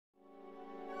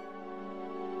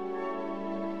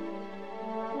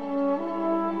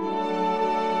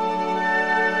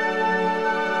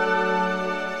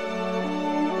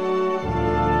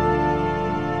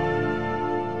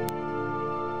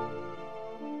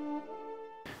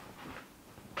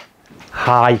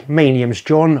Hi, my name's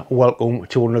John. Welcome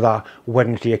to another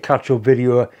Wednesday catch-up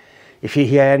video. If you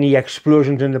hear any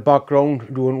explosions in the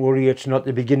background, don't worry, it's not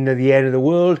the beginning of the end of the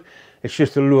world. It's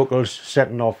just the locals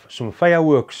setting off some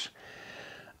fireworks.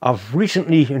 I've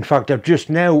recently, in fact I've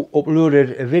just now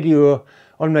uploaded a video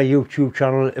on my YouTube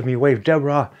channel of my wife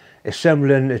Deborah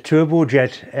assembling a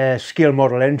turbojet scale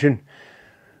model engine.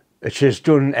 It has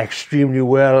done extremely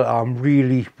well. I'm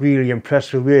really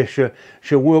impressed with her.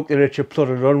 She worked at it, she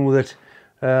plodded on with it,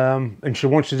 and she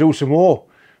wants to do some more.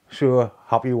 So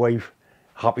happy wife,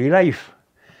 happy life.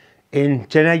 In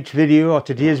today's video,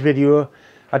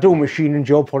 I do a machining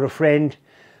job for a friend.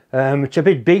 It's a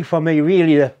bit big for me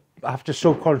really. I have to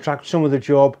subcontract some of the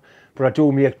job, but I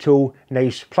do make two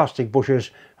nice plastic bushes.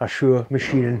 I show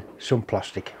machining some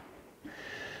plastic.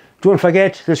 Don't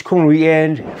forget, this coming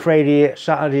weekend, Friday,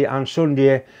 Saturday and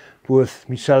Sunday, both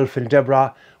myself and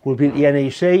Deborah will be at the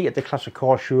NEC at the Classic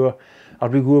Car Show. I'll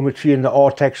be going between the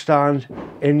Artex stand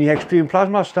and the Extreme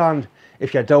Plasma stand.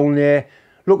 If you're down there,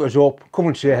 look us up, come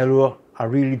and say hello. I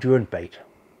really do invite.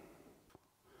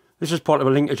 This is part of a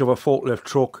linkage of a forklift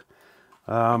truck.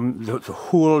 The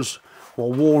holes were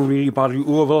worn really badly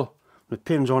over. The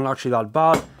pins aren't actually that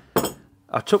bad.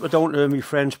 I took it down to my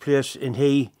friend's place and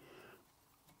he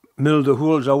milled the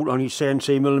holes out on his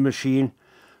CNC milling machine,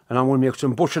 and I'm going to make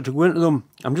some bushes to go into them.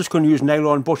 I'm just going to use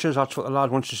nylon bushes. That's what the lad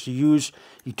wants us to use.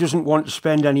 He doesn't want to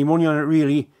spend any money on it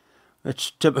really. It's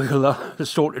typical of the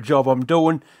sort of job I'm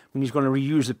doing when he's going to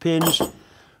reuse the pins.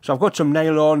 So I've got some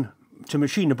nylon to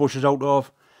machine the bushes out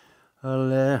of.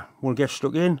 We'll get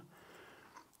stuck in.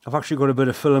 I've actually got a bit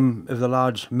of film of the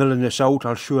lads milling this out.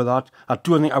 I'll show that. I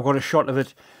don't think I've got a shot of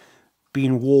it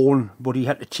being worn, but he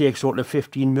had to take sort of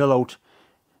 15mm out,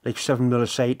 like 7mm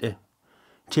aside to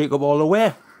take up all the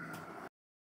way.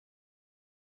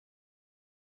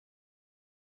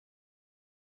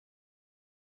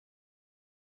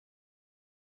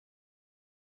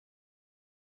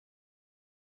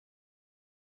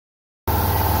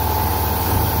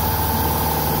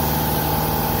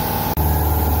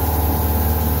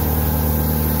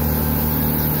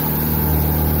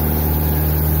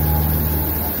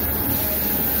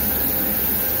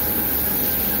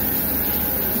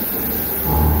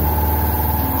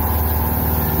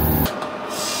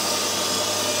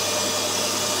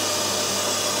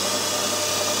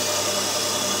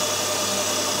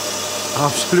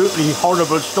 Absolutely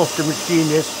horrible stuff to machine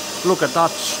this. Look at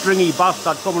that stringy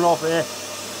bastard coming off here.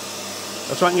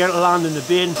 That's why I can get it to land in the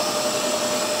bin.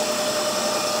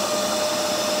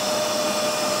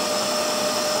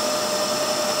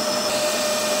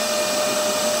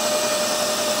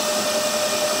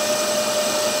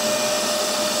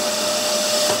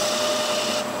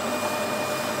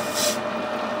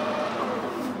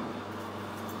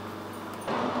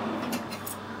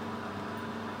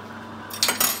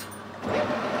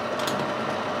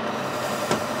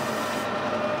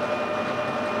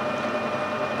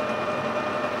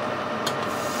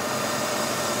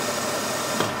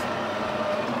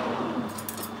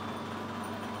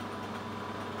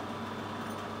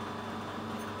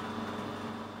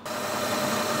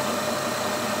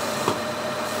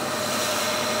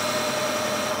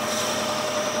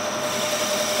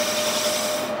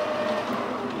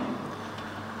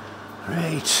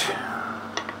 Right.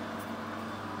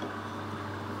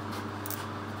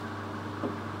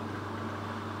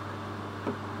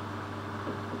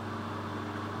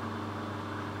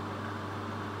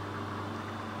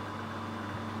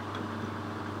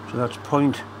 So that's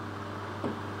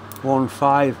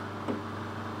 0.15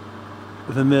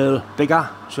 of a mil bigger.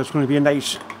 So it's going to be a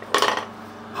nice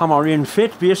hammer-in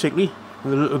fit basically,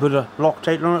 with a little bit of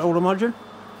Loctite on it, I would imagine.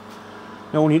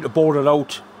 Now we need to board it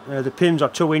out. The pins are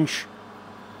 2"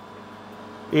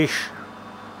 ish,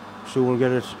 so we'll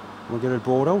get it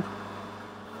bored out.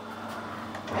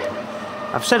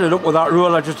 I've set it up with that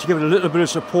roller just to give it a little bit of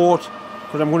support,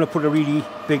 because I'm going to put a really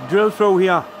big drill through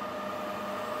here.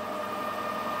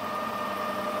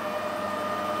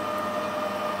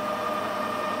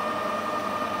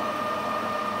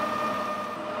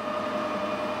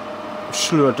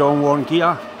 Slow it down one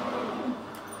gear.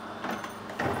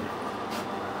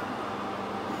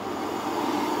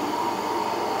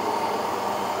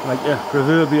 Like the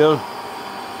proverbial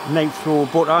knife through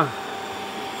butter.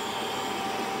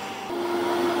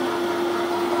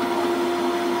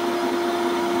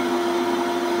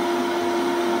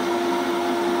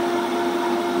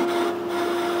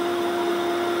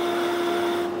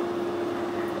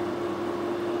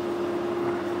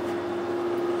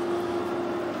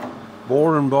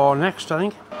 Boring bar next, I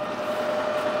think.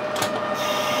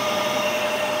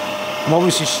 I'm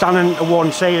obviously standing to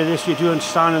one side of this, you don't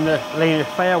stand in the line of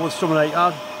fire with something like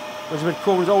that, because if it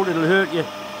comes out it'll hurt you.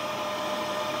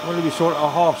 Well, it'll be sort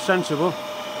of half sensible.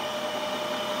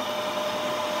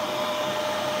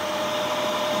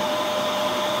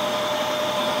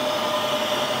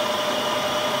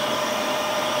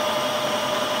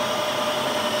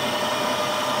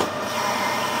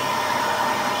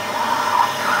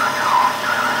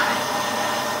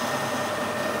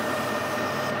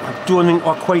 I don't think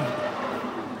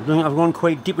I've gone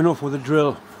quite deep enough with the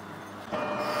drill.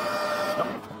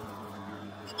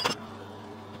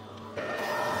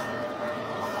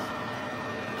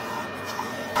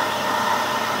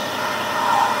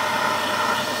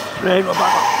 Right, we're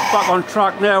back on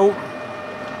track now.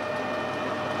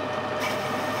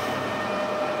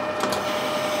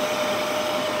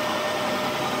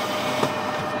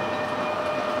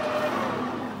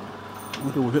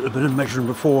 We'll do a little bit of measuring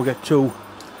before we get too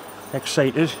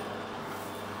excited.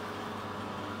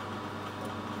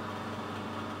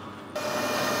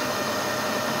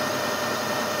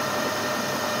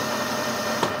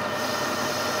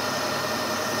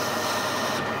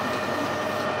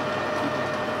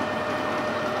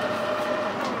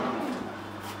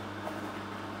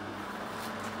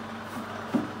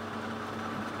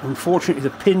 Unfortunately the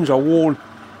pins are worn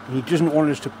and he doesn't want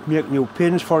us to make new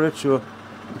pins for it, so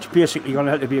it's basically going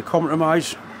to have to be a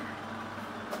compromise,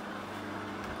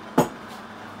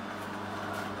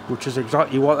 which is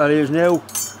exactly what that is now,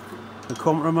 a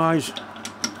compromise.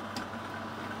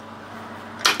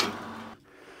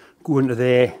 Go into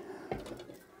there,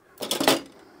 a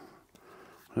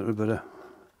little bit of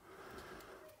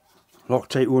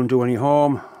Loctite won't do any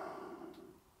harm.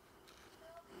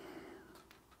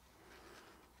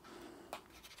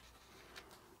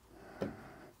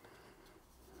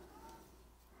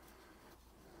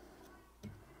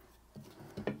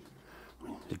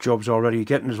 The job's already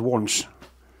getting us once.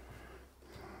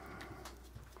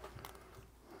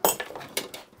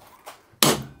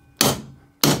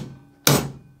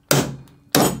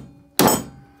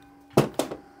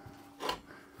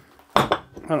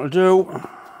 That'll do.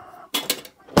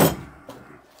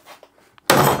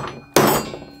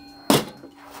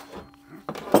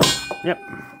 Yep,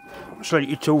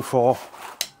 slightly too far.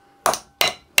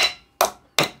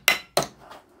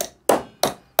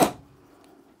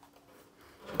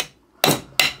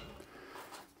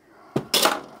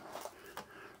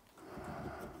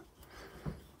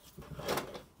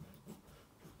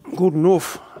 Good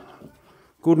enough,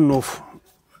 good enough.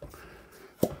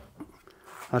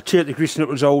 I'll take the grease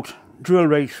knuckles out, drill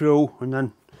right through and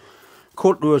then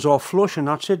cut those off flush and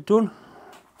that's it, done.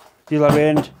 The other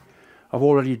end I've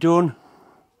already done,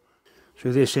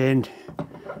 so this end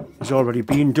has already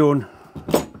been done.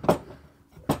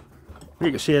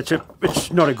 Like I say,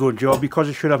 it's not a good job because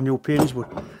it should have new pins,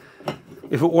 but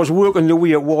if it was working the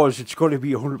way it was, it's got to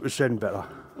be 100% better.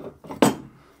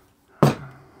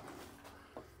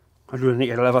 I don't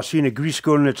think I've ever seen a grease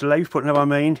gun in its life, but never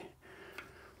mind.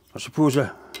 I suppose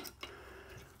they're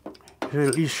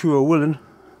at least sure willing.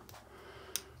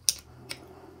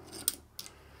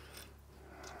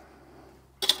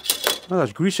 Well,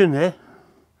 there's grease in there.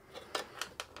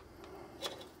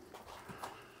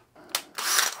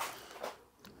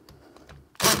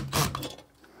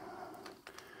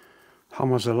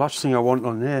 Hammer's the last thing I want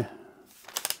on there.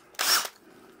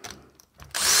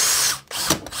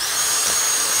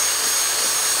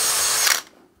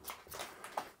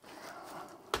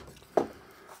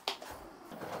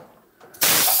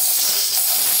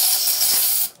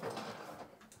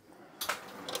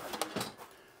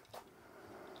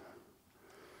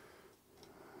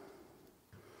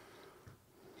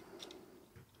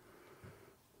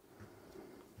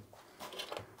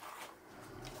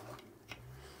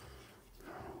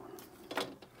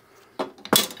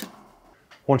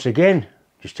 Once again,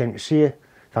 just trying to say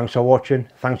thanks for watching,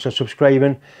 thanks for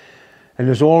subscribing, and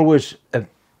there's always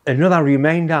another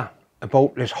reminder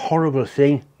about this horrible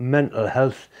thing, mental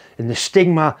health, and the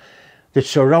stigma that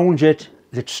surrounds it,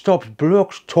 that stops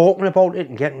blokes talking about it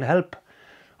and getting help.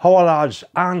 Our lads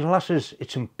and lasses,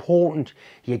 it's important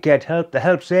you get help. The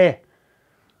help's there.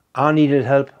 I needed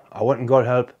help, I went and got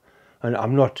help, and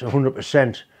I'm not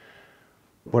 100%,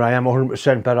 but I am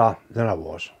 100% better than I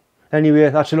was. Anyway,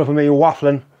 that's enough of me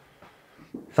waffling.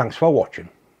 Thanks for watching.